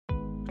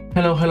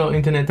Hello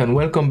internet, and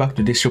welcome back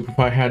to this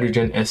Shopify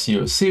Hydrogen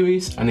SEO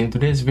series. And in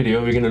today's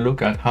video we're going to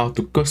look at how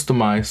to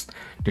customize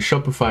the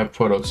Shopify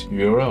products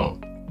URL.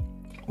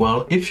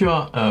 Well, if you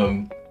are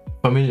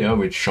familiar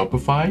with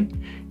Shopify,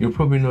 you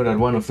probably know that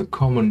one of the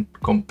common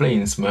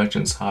complaints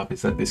merchants have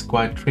is that it's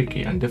quite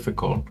tricky and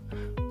difficult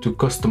to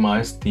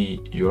customize the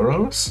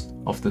URLs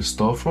of the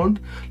storefront.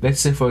 Let's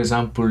say, for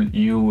example,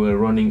 you were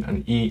running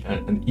an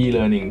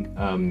e-learning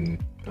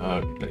your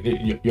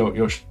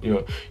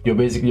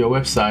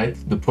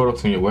website, the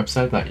products on your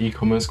website are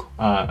e-commerce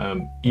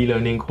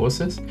e-learning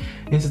courses.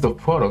 Instead of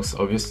products,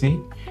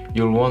 obviously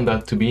you'll want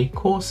that to be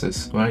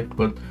courses, right?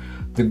 But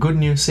the good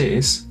news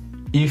is,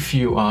 if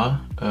you are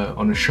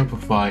on a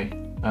Shopify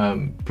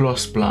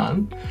Plus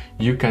plan,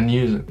 you can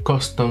use a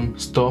custom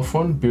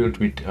storefront built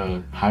with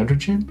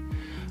Hydrogen,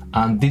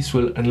 and this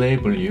will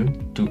enable you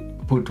to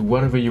put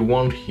whatever you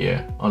want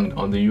here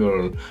on the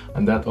URL,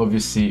 and that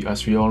obviously,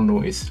 as we all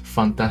know, is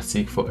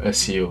fantastic for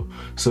SEO.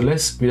 So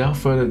without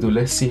further ado,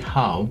 let's see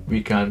how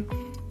we can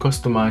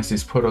customize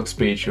this products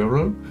page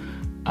URL,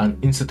 and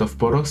instead of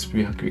products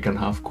we can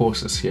have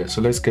courses here. So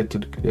let's get to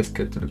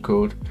the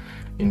code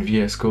in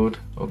VS Code.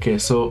 Okay,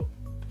 so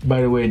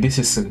by the way, this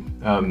is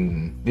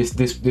this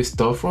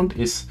storefront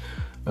is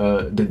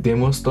the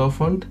demo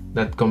storefront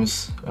that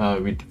comes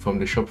from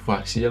the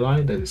Shopify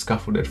CLI, that is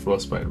scaffolded for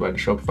us by the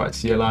Shopify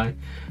CLI.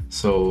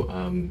 So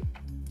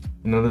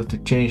in order to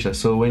change that,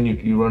 so when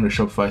you run the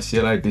Shopify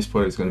CLI, this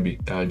product is going to be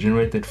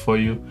generated for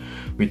you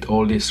with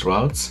all these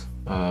routes.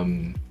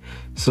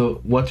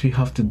 So what we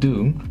have to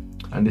do,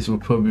 and this will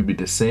probably be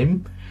the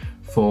same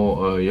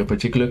for your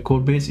particular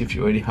code base if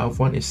you already have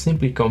one, is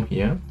simply come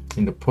here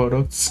in the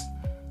products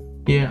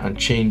here and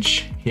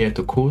change here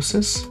to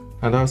courses.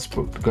 And that's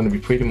going to be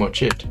pretty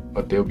much it,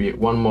 but there'll be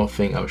one more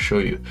thing I'll show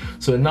you.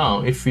 So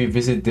now if we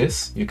visit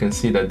this, you can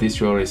see that this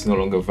URL is no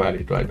longer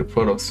valid, right? The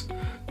products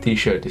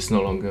t-shirt is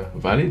no longer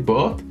valid.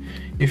 But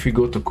if we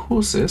go to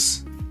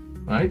courses,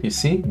 right, you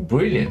see,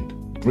 brilliant.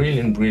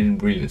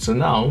 So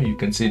now you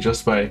can see,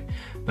 just by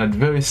that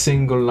very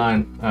single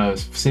line,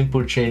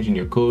 simple change in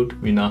your code,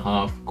 we now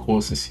have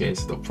courses here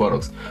instead of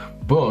products.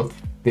 But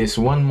there's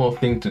one more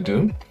thing to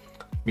do,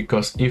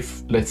 because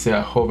if, let's say,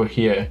 I hover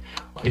here,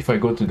 if I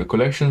go to the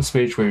collections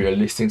page where we are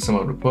listing some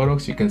of the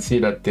products, you can see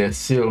that they're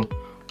still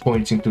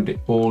pointing to the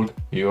old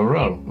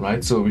URL,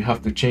 right? So we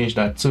have to change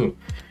that too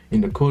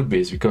in the code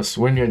base, because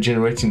when you're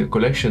generating the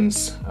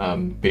collections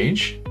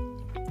page,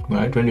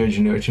 right, when you're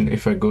generating,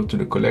 if I go to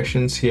the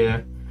collections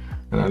here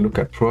and I look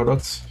at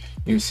products,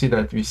 you see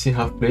that we still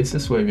have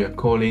places where we are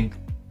calling,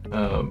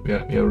 we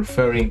are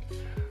referring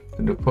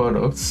to the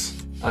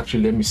products.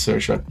 Actually, let me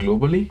search that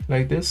globally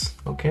like this.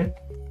 Okay,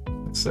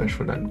 search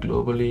for that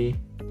globally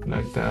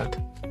like that.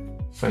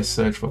 If I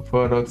search for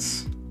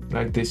products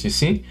like this, you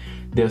see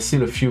there are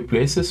still a few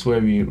places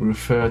where we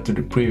refer to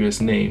the previous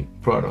name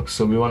products.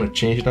 So we want to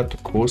change that to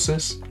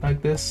courses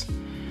like this.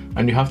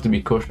 And you have to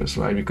be cautious,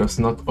 right? Because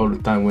not all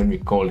the time when we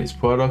call these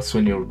products,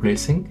 when you're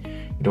replacing,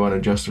 you don't want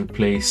to just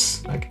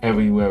replace like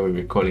everywhere where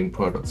we're calling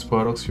products.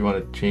 You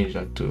want to change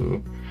that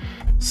to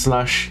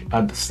slash,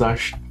 add the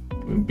slash,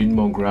 a bit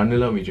more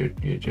granular with you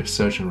just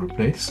search and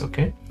replace.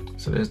 Okay,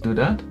 so let's do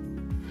that.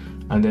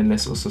 And then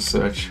let's also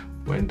search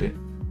when the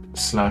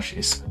slash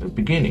is at the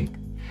beginning.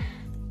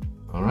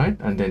 All right,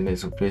 and then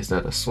let's replace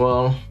that as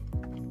well.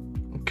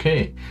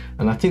 Okay,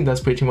 and I think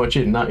that's pretty much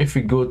it. Now if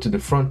we go to the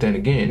front end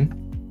again,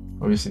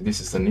 obviously this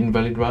is an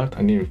invalid route,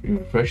 and if you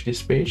refresh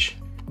this page,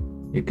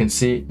 you can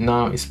see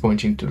now it's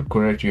pointing to the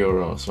correct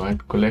URLs, right?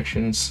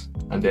 Collections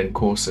and then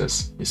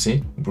courses. You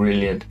see,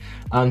 brilliant.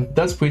 And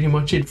that's pretty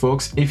much it,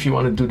 folks. If you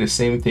want to do the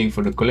same thing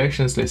for the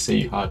collections, let's say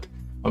you had,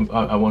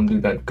 I won't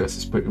do that because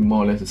it's pretty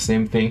more or less the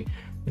same thing.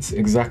 It's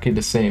exactly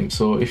the same.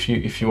 So if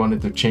you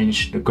wanted to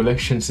change the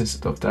collections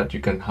instead of that,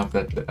 you can have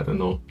that, I don't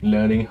know,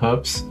 learning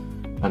hubs,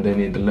 and then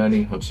in the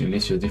learning hubs you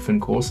list your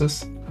different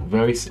courses.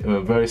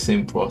 Very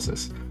same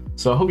process.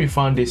 So I hope you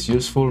found this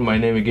useful. My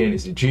name again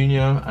is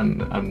Junior,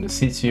 and I'm the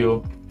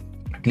CTO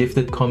at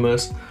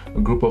LiftedCommerce,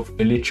 a group of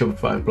elite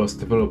Shopify Plus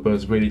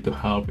developers ready to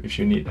help if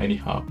you need any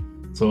help.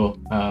 So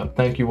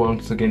thank you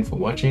once again for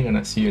watching, and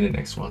I'll see you in the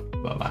next one.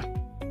 Bye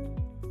bye.